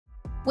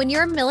When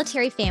you're a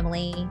military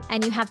family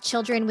and you have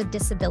children with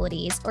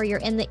disabilities, or you're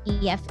in the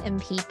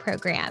EFMP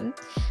program,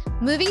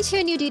 moving to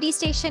a new duty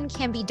station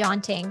can be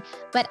daunting,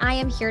 but I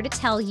am here to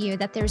tell you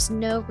that there's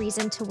no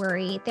reason to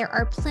worry. There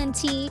are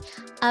plenty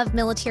of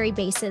military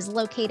bases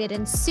located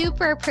in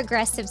super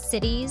progressive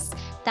cities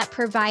that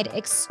provide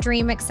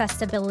extreme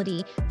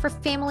accessibility for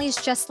families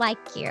just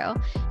like you.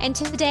 And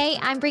today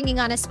I'm bringing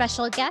on a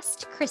special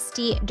guest,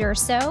 Kristy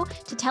Durso,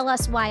 to tell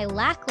us why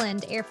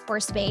Lackland Air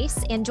Force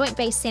Base and Joint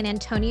Base San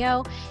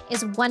Antonio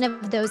is one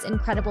of those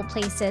incredible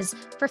places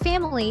for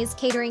families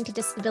catering to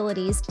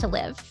disabilities to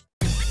live.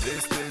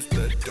 This is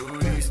the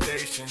duty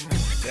station,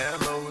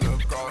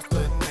 download across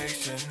the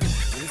nation.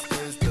 This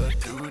is the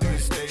duty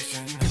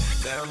station,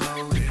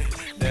 download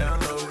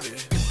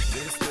it.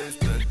 This is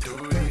the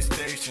duty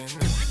station,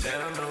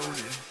 download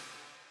it.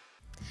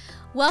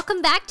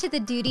 Welcome back to the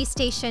Duty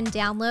Station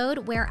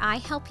Download, where I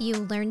help you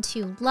learn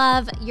to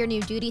love your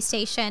new duty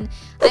station.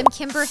 I'm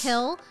Kimber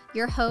Hill,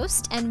 your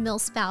host and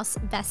milspouse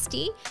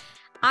bestie.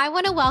 I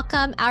want to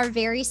welcome our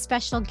very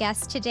special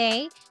guest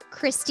today,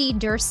 Kristy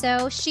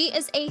Durso. She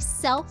is a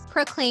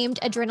self-proclaimed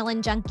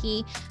adrenaline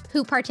junkie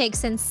who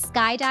partakes in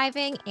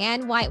skydiving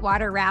and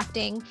whitewater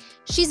rafting.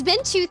 She's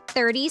been to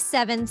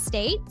 37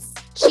 states.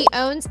 She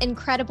owns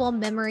Incredible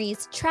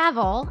Memories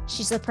Travel.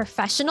 She's a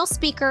professional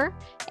speaker,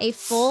 a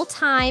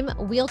full-time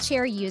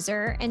wheelchair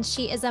user, and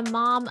she is a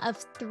mom of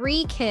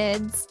 3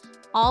 kids,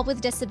 all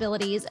with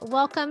disabilities.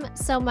 Welcome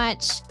so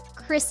much,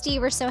 Kristy.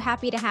 We're so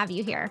happy to have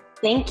you here.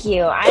 Thank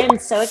you. I am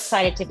so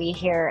excited to be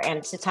here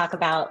and to talk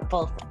about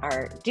both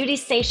our duty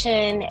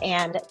station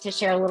and to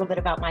share a little bit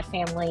about my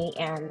family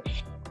and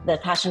the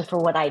passion for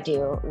what I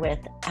do with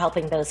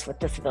helping those with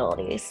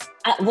disabilities.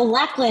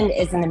 Lackland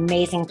is an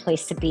amazing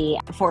place to be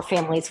for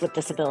families with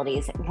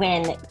disabilities.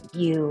 When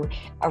you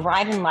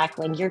arrive in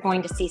Lackland, you're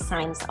going to see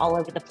signs all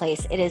over the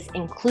place. It is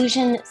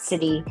Inclusion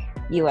City,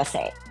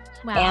 USA.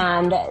 Wow.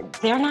 And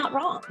they're not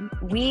wrong.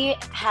 We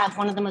have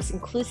one of the most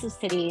inclusive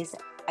cities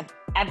I've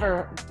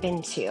ever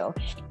been to.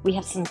 We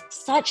have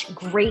such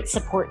great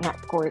support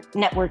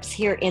networks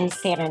here in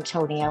San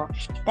Antonio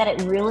that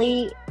it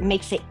really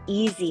makes it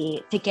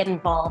easy to get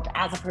involved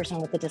as a person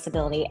with a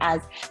disability, as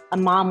a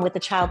mom with a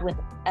child with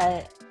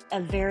a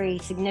very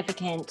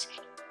significant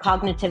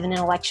cognitive and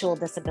intellectual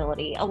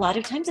disability. A lot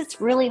of times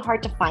it's really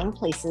hard to find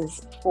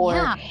places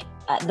for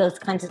those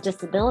kinds of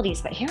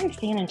disabilities. But here in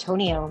San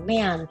Antonio,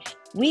 man,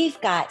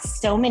 we've got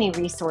so many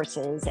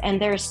resources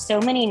and there's so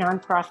many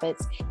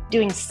nonprofits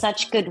doing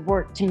such good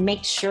work to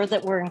make sure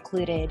that we're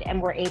included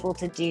and we're able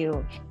to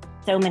do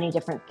so many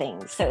different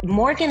things. So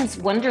Morgan's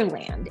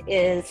Wonderland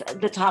is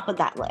the top of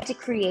that list, to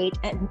create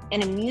an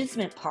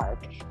amusement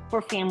park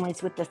for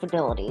families with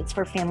disabilities,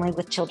 for families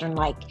with children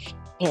like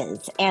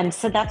his. And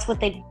so that's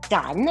what they've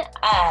done.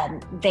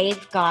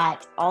 They've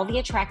got all the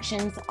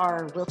attractions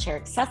are wheelchair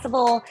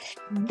accessible.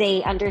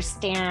 They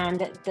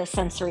understand the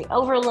sensory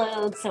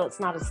overload, so it's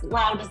not as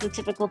loud as a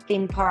typical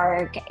theme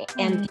park,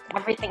 and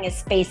everything is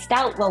spaced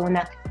out well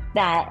enough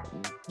that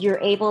you're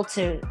able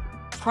to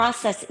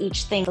process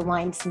each thing. The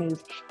lines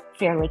move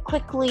fairly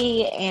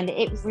quickly, and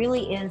it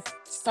really is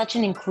such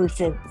an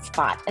inclusive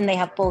spot. And they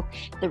have both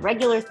the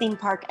regular theme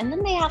park and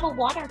then they have a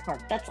water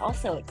park that's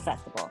also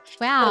accessible.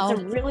 Wow. So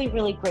it's a really,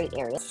 really great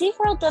area.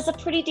 SeaWorld does a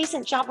pretty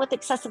decent job with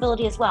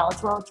accessibility as well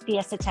as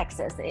Fiesta,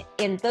 Texas.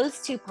 In those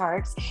 2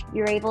 parks,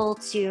 you're able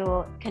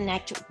to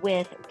connect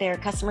with their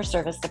customer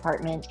service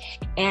department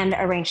and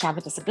arrange to have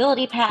a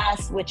disability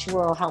pass, which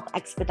will help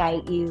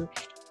expedite you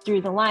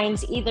through the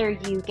lines. Either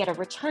you get a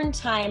return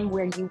time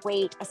where you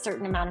wait a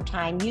certain amount of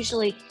time,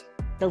 usually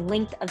the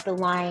length of the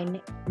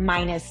line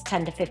minus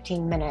 10 to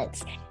 15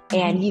 minutes,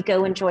 and you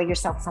go enjoy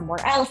yourself somewhere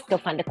else, go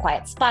find a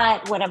quiet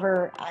spot,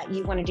 whatever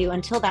you want to do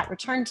until that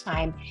return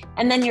time.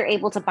 And then you're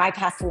able to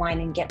bypass the line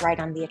and get right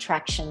on the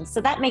attractions.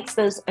 So that makes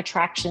those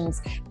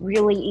attractions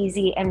really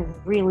easy and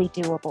really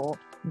doable.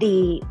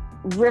 The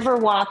river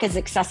walk is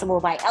accessible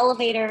by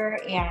elevator,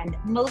 and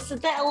most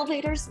of the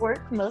elevators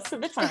work most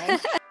of the time.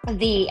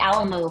 The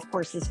Alamo, of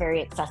course, is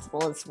very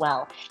accessible as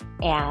well.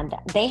 And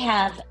they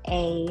have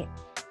a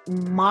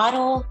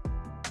model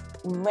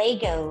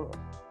Lego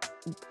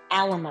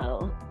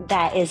Alamo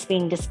that is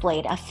being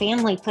displayed. A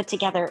family put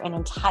together an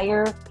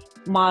entire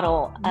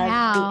model of the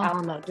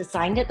Alamo,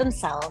 designed it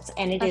themselves,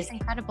 and That's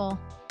incredible.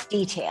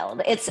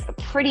 Detailed. It's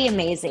pretty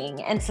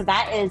amazing. And so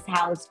that is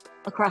housed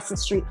across the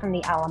street from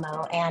the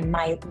Alamo, and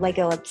my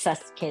Lego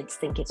obsessed kids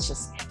think it's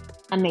just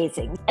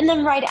amazing. And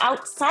then right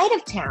outside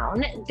of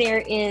town,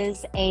 there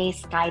is a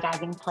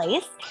skydiving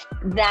place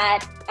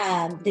that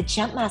the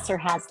jump master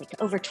has like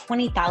over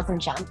 20,000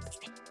 jumps.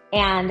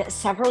 And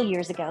several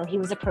years ago, he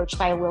was approached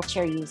by a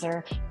wheelchair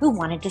user who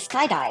wanted to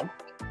skydive.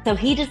 So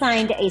he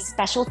designed a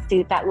special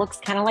suit that looks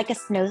kind of like a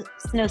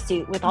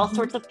snowsuit with all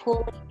sorts of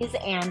pulleys.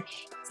 And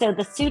so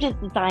the suit is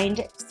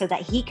designed so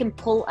that he can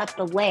pull up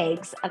the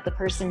legs of the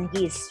person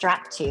he is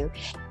strapped to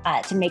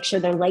make sure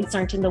their legs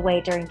aren't in the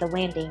way during the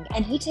landing.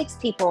 And he takes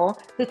people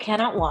who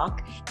cannot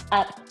walk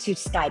up to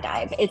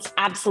skydive. It's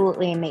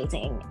absolutely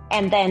amazing.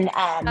 And then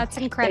that's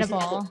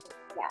incredible.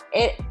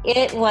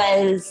 It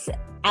was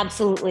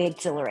absolutely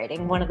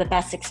exhilarating. One of the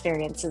best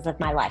experiences of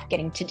my life,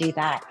 getting to do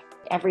that.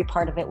 Every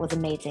part of it was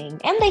amazing.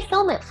 And they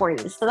film it for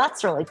you. So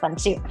that's really fun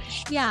too.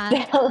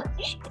 Yeah. So,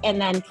 and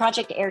then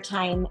Project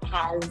Airtime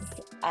has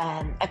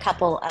a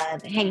couple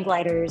of hang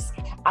gliders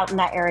out in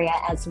that area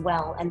as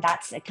well. And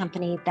that's a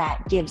company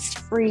that gives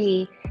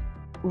free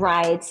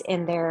rides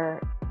in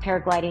their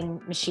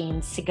paragliding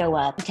machines to go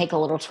up and take a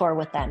little tour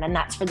with them. And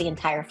that's for the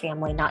entire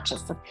family, not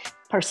just the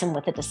person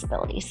with a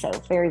disability. So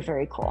very,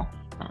 very cool.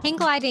 Hang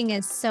gliding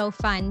is so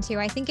fun too.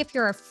 I think if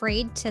you're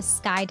afraid to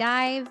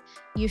skydive,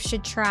 you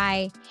should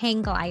try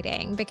hang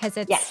gliding because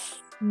it's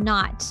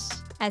not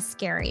as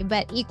scary,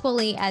 but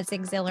equally as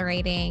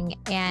exhilarating.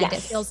 And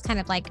it feels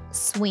kind of like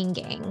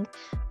swinging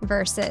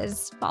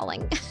versus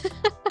falling.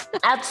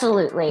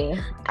 Absolutely.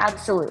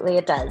 Absolutely.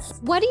 It does.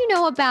 What do you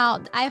know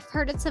about, I've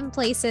heard at some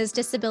places,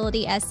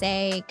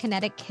 DisabilitySA,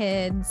 Kinetic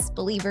Kids,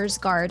 Believer's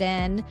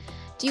Garden.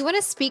 Do you want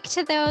to speak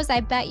to those?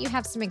 I bet you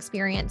have some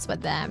experience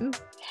with them.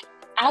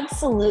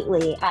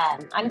 Absolutely.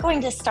 I'm going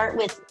to start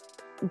with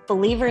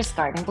Believer's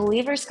Garden.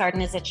 Believer's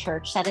Garden is a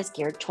church that is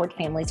geared toward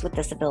families with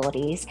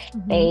disabilities.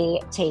 Mm-hmm. They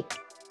take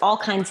all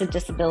kinds of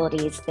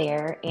disabilities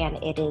there,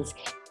 and it is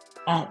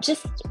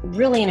just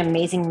really an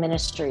amazing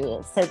ministry.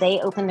 So they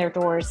open their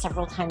doors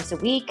several times a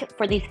week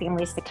for these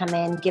families to come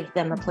in, give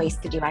them a place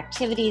to do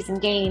activities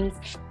and games.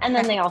 And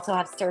then they also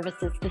have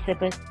services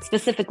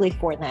specifically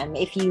for them.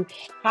 If you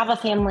have a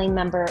family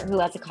member who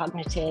has a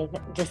cognitive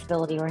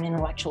disability or an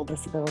intellectual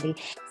disability,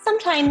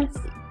 sometimes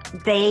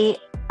they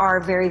are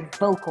very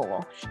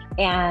vocal.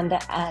 And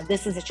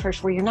this is a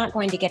church where you're not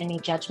going to get any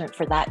judgment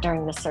for that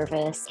during the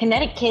service.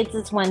 Kinetic Kids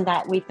is one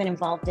that we've been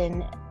involved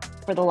in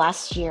for the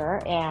last year,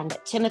 and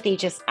Timothy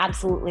just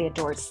absolutely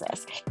adores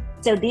this.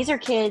 So these are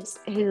kids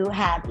who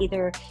have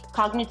either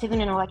cognitive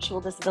and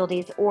intellectual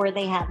disabilities or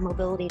they have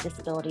mobility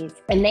disabilities,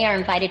 and they are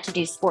invited to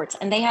do sports,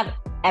 and they have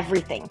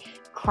everything: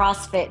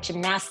 CrossFit,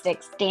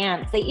 gymnastics,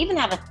 dance. They even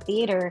have a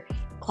theater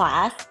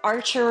class,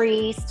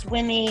 archery,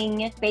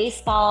 swimming,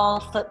 baseball,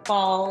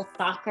 football,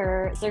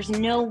 soccer. There's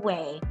no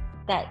way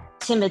that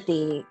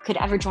Timothy could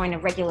ever join a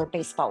regular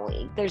baseball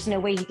league. There's no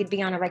way he could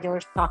be on a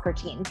regular soccer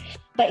team.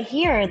 But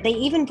here, they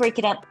even break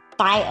it up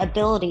by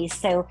ability.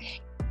 So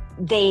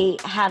they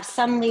have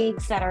some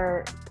leagues that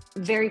are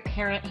very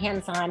parent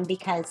hands-on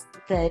because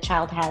the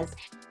child has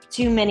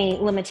too many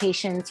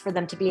limitations for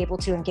them to be able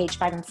to engage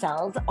by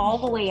themselves, all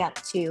the way up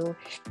to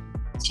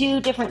 2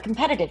 different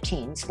competitive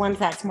teams, one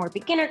that's more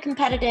beginner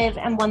competitive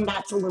and one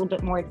that's a little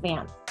bit more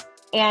advanced.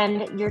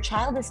 And your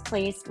child is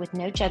placed with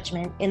no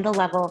judgment in the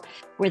level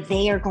where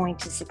they are going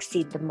to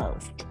succeed the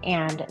most.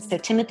 And so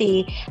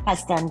Timothy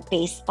has done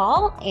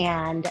baseball,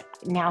 and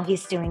now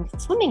he's doing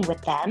swimming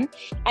with them.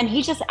 And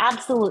he just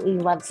absolutely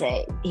loves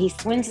it. He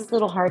swims his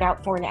little heart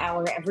out for an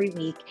hour every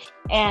week,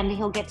 and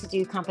he'll get to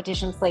do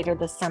competitions later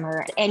this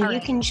summer. And you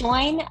can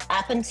join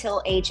up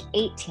until age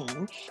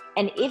 18.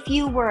 And if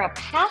you were a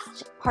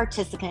past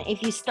participant,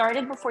 if you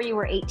started before you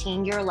were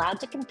 18, you're allowed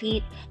to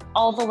compete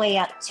all the way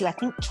up to, I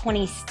think,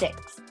 26.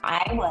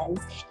 I was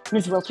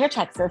Ms. Wheelchair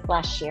Texas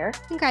last year.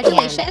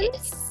 Congratulations.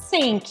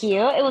 Thank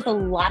you. It was a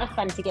lot of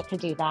fun to get to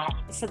do that.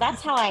 So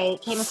that's how I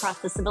came across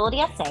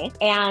DisabilitySA,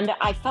 and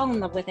I fell in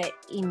love with it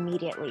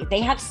immediately.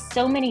 They have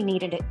so many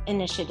needed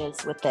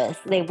initiatives with this.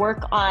 They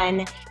work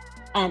on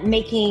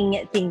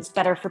making things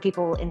better for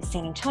people in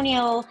San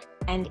Antonio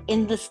and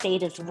in the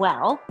state as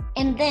well.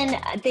 And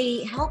then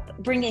they help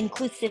bring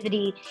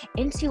inclusivity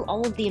into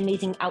all of the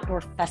amazing outdoor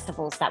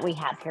festivals that we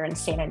have here in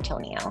San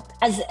Antonio.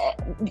 As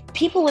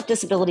people with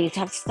disabilities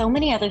have so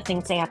many other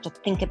things they have to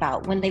think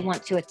about when they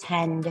want to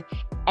attend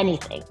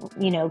anything.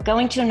 You know,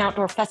 going to an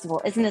outdoor festival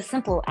isn't as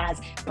simple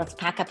as let's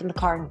pack up in the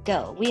car and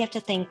go. We have to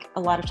think a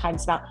lot of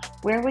times about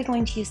where are we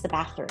going to use the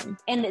bathroom?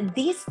 And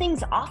these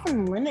things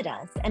often limit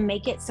us and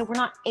make it so we're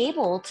not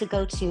able to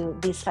go to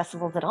these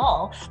festivals at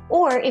all.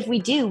 Or if we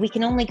do, we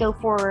can only go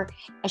for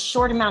a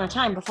short amount of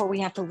time before we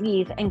have to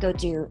leave and go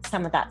do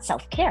some of that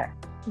self-care.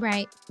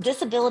 Right.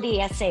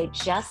 DisabilitySA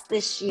just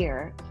this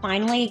year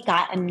finally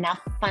got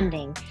enough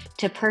funding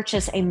to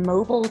purchase a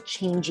mobile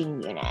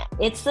changing unit.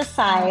 It's the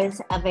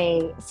size of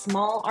a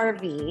small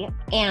RV,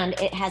 and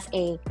it has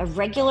a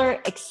regular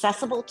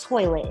accessible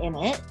toilet in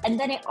it. And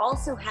then it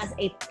also has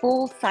a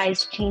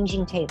full-size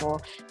changing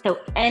table. So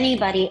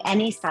anybody,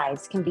 any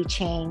size can be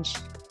changed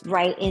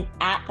right in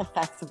at the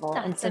festival.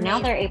 And so now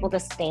they're able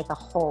to stay the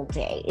whole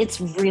day. It's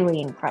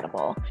really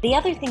incredible. The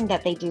other thing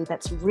that they do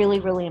that's really,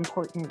 really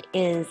important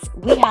is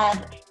we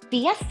have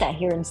Fiesta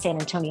here in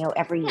San Antonio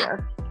every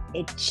year.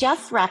 It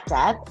just wrapped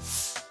up.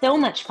 So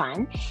much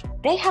fun.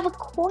 They have a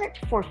court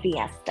for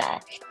Fiesta.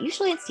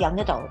 Usually it's young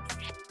adults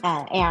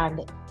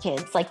and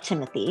kids like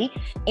Timothy,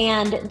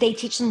 and they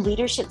teach them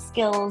leadership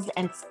skills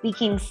and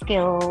speaking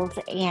skills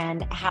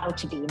and how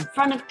to be in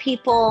front of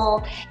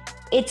people.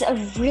 It's a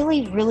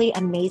really, really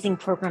amazing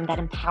program that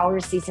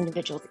empowers these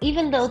individuals.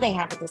 Even though they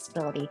have a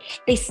disability,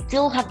 they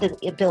still have the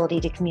ability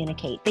to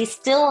communicate. They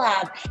still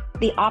have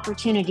the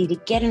opportunity to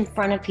get in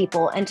front of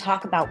people and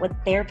talk about what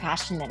they're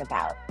passionate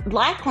about.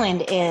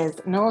 Lackland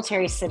is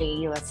Military City,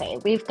 USA.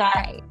 We've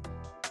got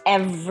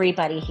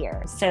everybody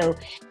here. So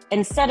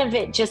instead of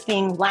it just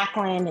being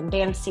Lackland and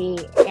Dancy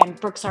and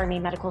Brooks Army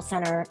Medical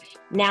Center,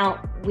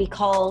 now we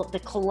call the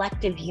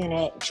collective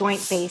unit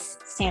Joint Base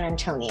San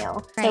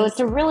Antonio. Right. So it's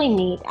a really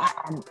neat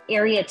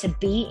area to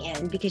be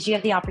in because you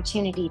have the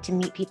opportunity to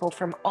meet people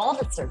from all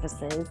the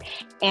services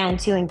and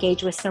to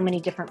engage with so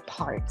many different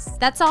parts.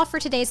 That's all for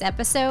today's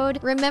episode.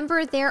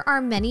 Remember, there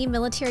are many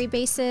military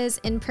bases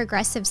in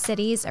progressive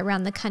cities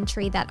around the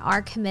country that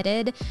are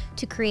committed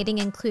to creating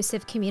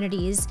inclusive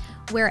communities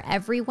where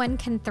everyone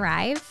can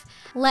thrive.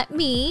 Let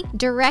me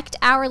direct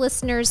our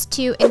listeners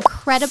to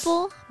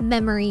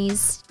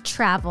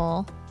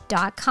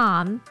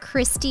incrediblememoriestravel.com.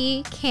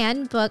 Kristy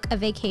can book a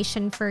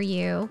vacation for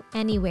you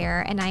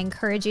anywhere, and I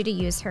encourage you to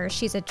use her.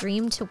 She's a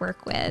dream to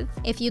work with.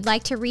 If you'd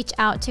like to reach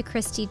out to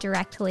Kristy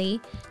directly,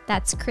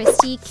 that's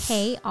Kristy,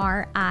 Kristy,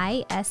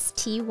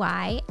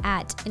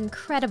 at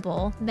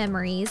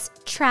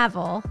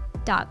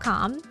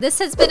incrediblememoriestravel.com. This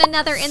has been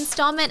another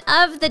installment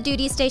of the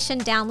Duty Station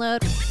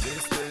Download.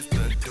 This is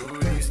the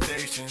Duty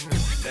Station.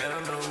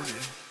 Download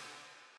it.